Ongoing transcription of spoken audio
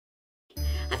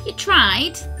Have you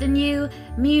tried the new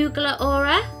Mugler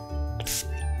Aura?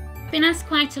 I've been asked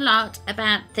quite a lot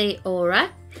about the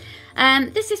Aura.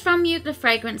 This is from Mugler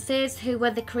Fragrances, who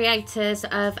were the creators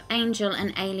of Angel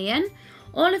and Alien.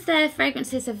 All of their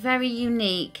fragrances are very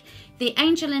unique. The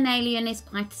Angel and Alien is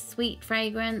quite a sweet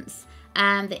fragrance.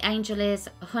 The Angel is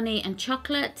honey and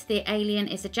chocolate. The Alien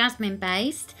is a jasmine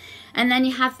based. And then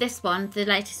you have this one, the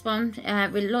latest one,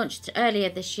 launched earlier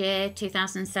this year,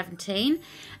 2017.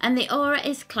 And the Aura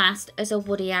is classed as a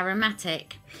woody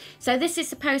aromatic. So this is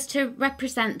supposed to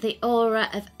represent the aura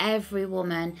of every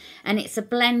woman. And it's a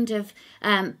blend of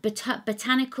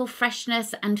botanical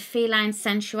freshness and feline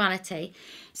sensuality.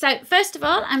 So first of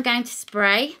all, I'm going to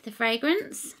spray the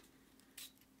fragrance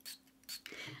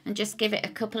and just give it a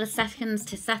couple of seconds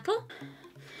to settle.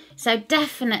 So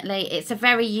definitely it's a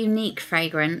very unique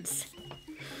fragrance,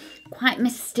 quite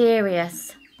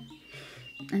mysterious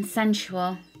and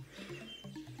sensual.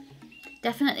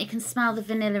 Definitely can smell the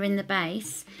vanilla in the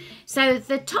base. So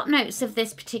the top notes of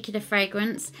this particular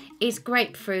fragrance is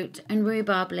grapefruit and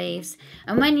rhubarb leaves,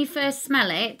 and when you first smell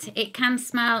it, it can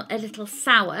smell a little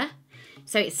sour.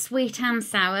 So it's sweet and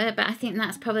sour, but I think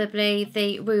that's probably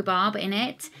the rhubarb in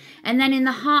it. And then in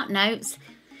the heart notes,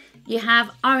 you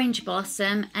have orange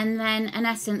blossom and then an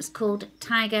essence called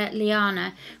tiger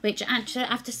liana, which actually,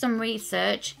 after some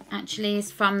research, actually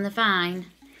is from the vine.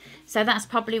 So that's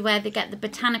probably where they get the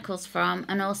botanicals from,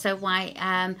 and also why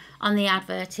on the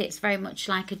advert it's very much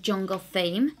like a jungle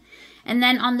theme. And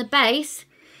then on the base,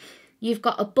 you've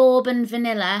got a Bourbon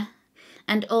vanilla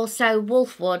and also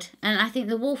wolfwood, and I think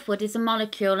the wolfwood is a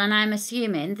molecule, and I'm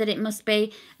assuming that it must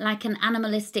be like an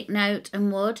animalistic note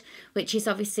and wood, which is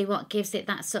obviously what gives it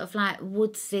that sort of like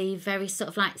woodsy, very sort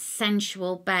of like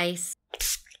sensual base.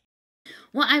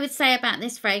 What I would say about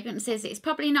this fragrance is it's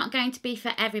probably not going to be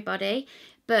for everybody,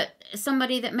 but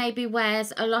somebody that maybe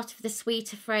wears a lot of the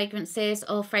sweeter fragrances,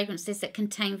 or fragrances that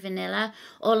contain vanilla,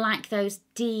 or like those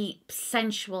deep,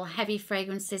 sensual, heavy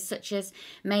fragrances such as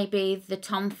maybe the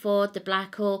Tom Ford, the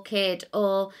Black Orchid,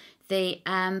 or the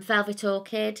Velvet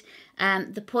Orchid,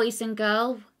 the Poison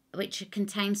Girl, which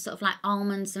contains sort of like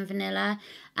almonds and vanilla,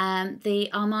 the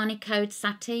Armani Code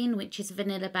Satin, which is a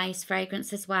vanilla-based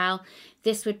fragrance as well.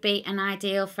 This would be an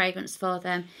ideal fragrance for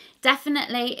them.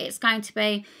 Definitely, it's going to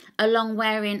be a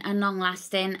long-wearing and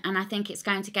long-lasting, and I think it's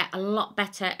going to get a lot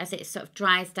better as it sort of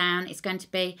dries down. It's going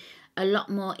to be a lot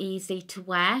more easy to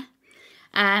wear.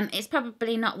 It's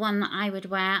probably not one that I would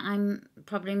wear. I'm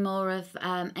probably more of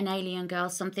an alien girl,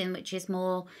 something which is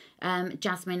more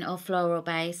jasmine or floral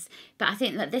base. But I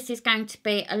think that this is going to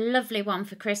be a lovely one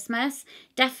for Christmas.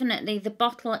 Definitely the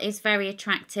bottle is very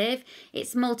attractive.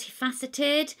 It's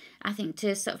multifaceted, I think,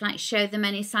 to sort of like show the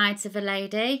many sides of a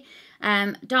lady.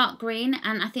 Dark green,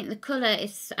 and I think the colour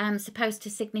is supposed to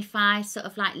signify sort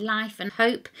of like life and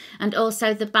hope, and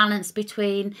also the balance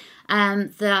between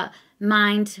the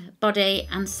mind, body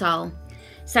and soul.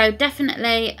 So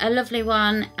definitely a lovely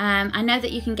one. I know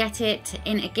that you can get it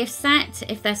in a gift set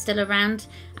if they're still around.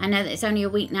 I know that it's only a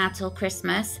week now till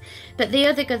Christmas. But the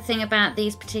other good thing about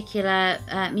these particular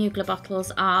Mugler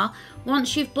bottles are,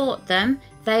 once you've bought them,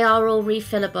 they are all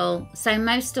refillable. So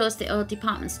most stores or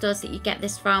department stores that you get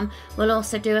this from will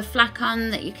also do a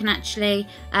flacon that you can actually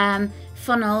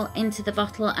funnel into the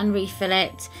bottle and refill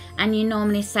it. And you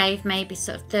normally save maybe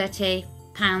sort of £30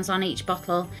 on each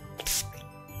bottle.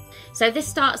 So this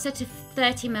starts at a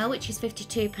 30ml, which is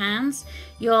 £52,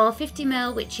 your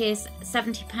 50ml, which is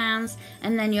 £70,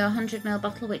 and then your 100ml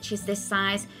bottle, which is this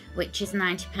size, which is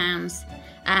 £90.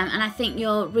 And I think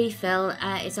your refill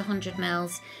is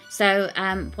 100ml. So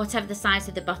whatever the size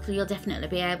of the bottle, you'll definitely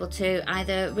be able to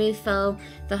either refill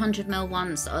the 100ml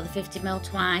once or the 50ml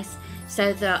twice.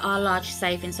 So there are large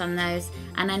savings on those.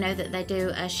 And I know that they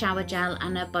do a shower gel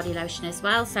and a body lotion as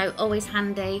well. So always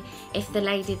handy if the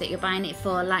lady that you're buying it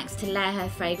for likes to layer her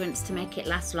fragrance to make it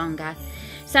last longer.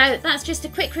 So that's just a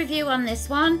quick review on this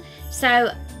one.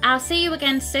 So I'll see you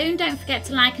again soon. Don't forget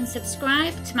to like and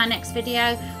subscribe to my next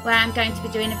video, where I'm going to be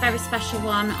doing a very special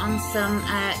one on some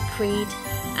Creed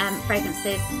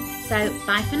fragrances. So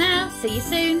bye for now. See you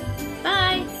soon.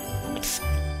 Bye.